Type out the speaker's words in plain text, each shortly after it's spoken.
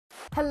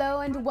Hello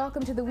and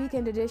welcome to the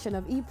weekend edition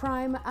of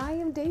E-Prime. I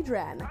am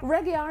Daedran.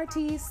 Reggae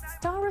artists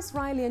Tarrus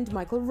and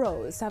Micheal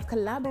Rose have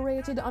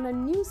collaborated on a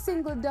new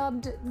single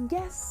dubbed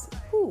Guess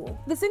Who.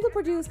 The single,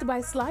 produced by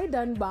Sly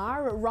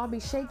Dunbar, Robbie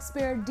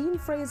Shakespeare, Dean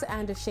Fraser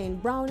and Shane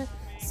Brown,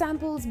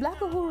 samples Black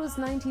Uhuru's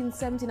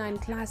 1979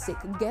 classic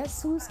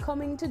Guess Who's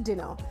Coming to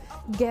Dinner.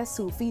 Guess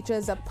Who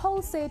features a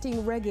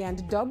pulsating reggae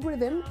and dub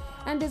rhythm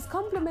and is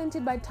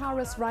complemented by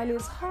Tarrus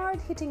Riley's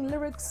hard-hitting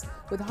lyrics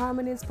with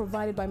harmonies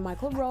provided by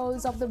Micheal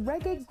Rose of the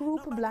reggae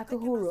group Black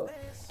Uhuru.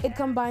 It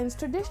combines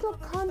traditional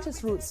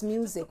conscious roots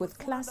music with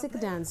classic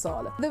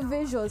dancehall. The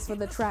visuals for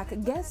the track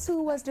Guess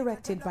Who was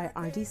directed by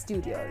RD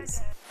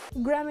Studios.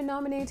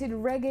 Grammy-nominated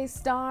reggae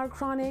star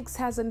Chronixx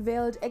has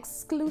unveiled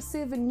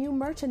exclusive new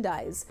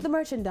merchandise. The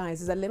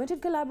merchandise is a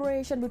limited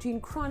collaboration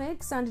between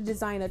Chronixx and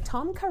designer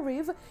Tom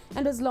Carive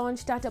and was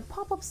launched at a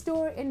pop-up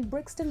store in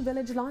Brixton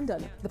Village,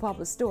 London. The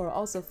pop-up store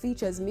also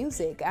features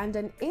music and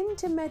an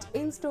intimate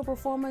in-store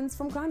performance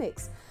from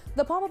Chronixx.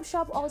 The pop-up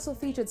shop also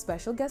featured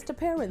special guest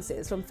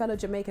appearances from fellow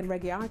Jamaican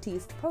reggae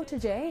artist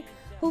Protégé,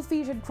 who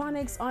featured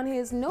Chronixx on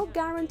his No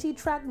Guarantee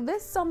track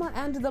this summer,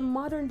 and the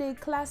modern-day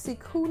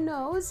classic Who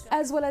Knows,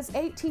 as well as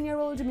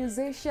 18-year-old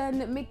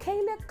musician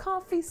Micheal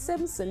Coffee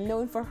Simpson,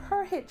 known for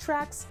her hit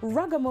tracks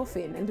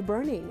Ragamuffin and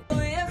Burning.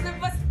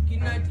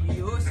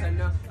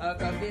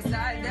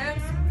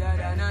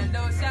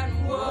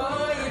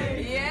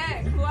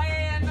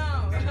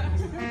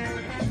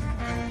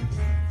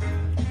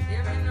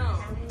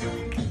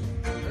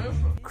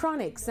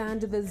 Chronixx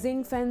and the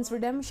Zing Fence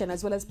Redemption,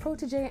 as well as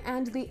Protégé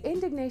and the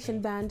Indignation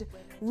Band,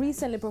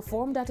 recently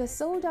performed at a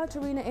sold-out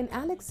arena in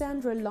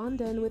Alexandra,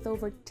 London, with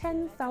over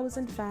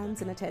 10,000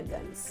 fans in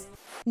attendance.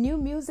 New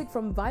music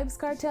from Vybz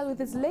Kartel with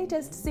his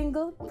latest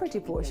single,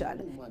 Pretty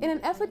Portion. In an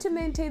effort to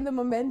maintain the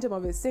momentum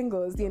of his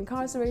singles, the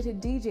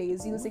incarcerated DJ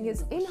is using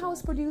his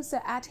in-house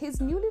producer at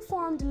his newly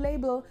formed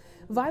label,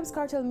 Vybz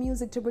Kartel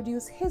Music, to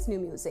produce his new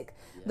music.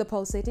 The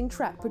pulsating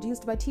track,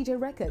 produced by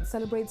TJ Records,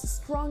 celebrates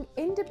strong,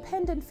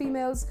 independent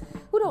females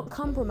who don't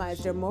compromise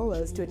their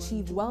morals to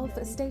achieve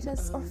wealth,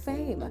 status, or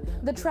fame.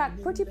 The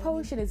track Pretty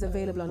Potion is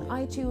available on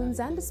iTunes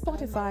and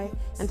Spotify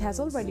and has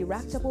already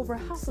racked up over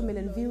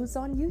 500,000 views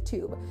on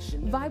YouTube.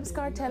 Vybz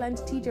Kartel and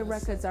TJ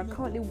Records are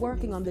currently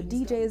working on the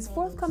DJ's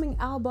forthcoming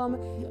album,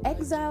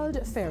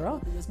 Exiled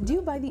Pharaoh,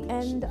 due by the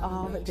end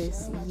of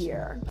this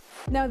year.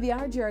 Now, the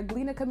RJ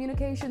Arglina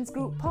Communications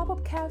Group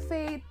pop-up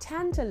cafe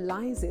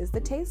tantalizes the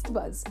taste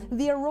buds.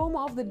 The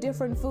aroma of the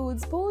different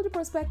foods pulled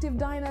prospective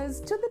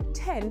diners to the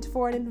tent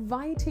for an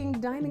inviting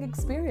dining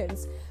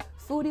experience.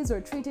 Foodies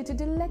were treated to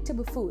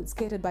delectable foods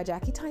catered by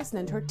Jackie Tyson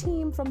and her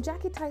team from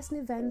Jackie Tyson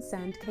Events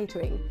and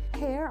Catering.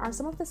 Here are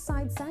some of the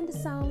sights and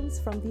sounds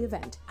from the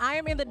event. I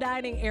am in the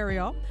dining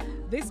area.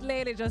 This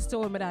lady just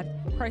told me that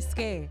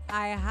Presque,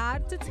 I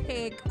had to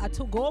take a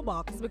to-go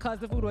box because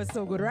the food was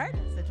so good, right?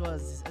 It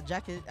was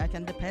Jackie. I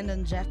can depend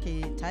on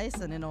Jackie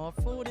Tyson. You know,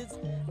 food is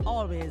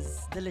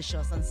always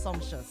delicious and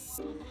sumptuous,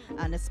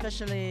 and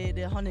especially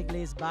the honey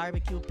glazed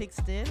barbecue pig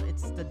steak.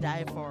 It's to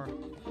die for.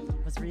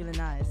 It was really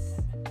nice.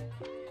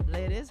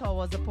 Ladies, how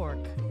was the pork?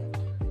 It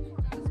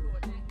was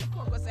good. The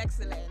pork was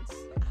excellent.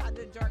 I had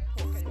the jerk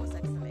pork and it was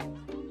excellent.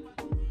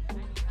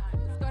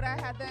 It's good. I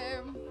had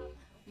the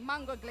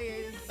mango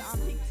glazed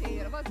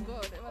pigtail. It was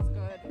good. It was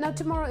good. Now,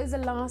 tomorrow is the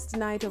last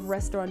night of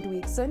Restaurant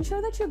Week, so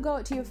ensure that you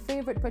go to your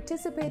favorite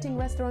participating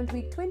Restaurant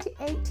Week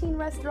 2018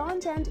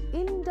 restaurant and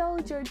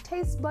indulge your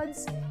taste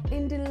buds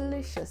in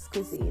delicious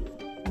cuisine.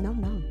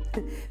 Nom nom.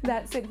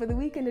 That's it for the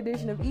weekend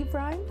edition of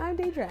E-Prime. I'm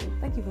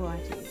Daedran. Thank you for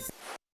watching.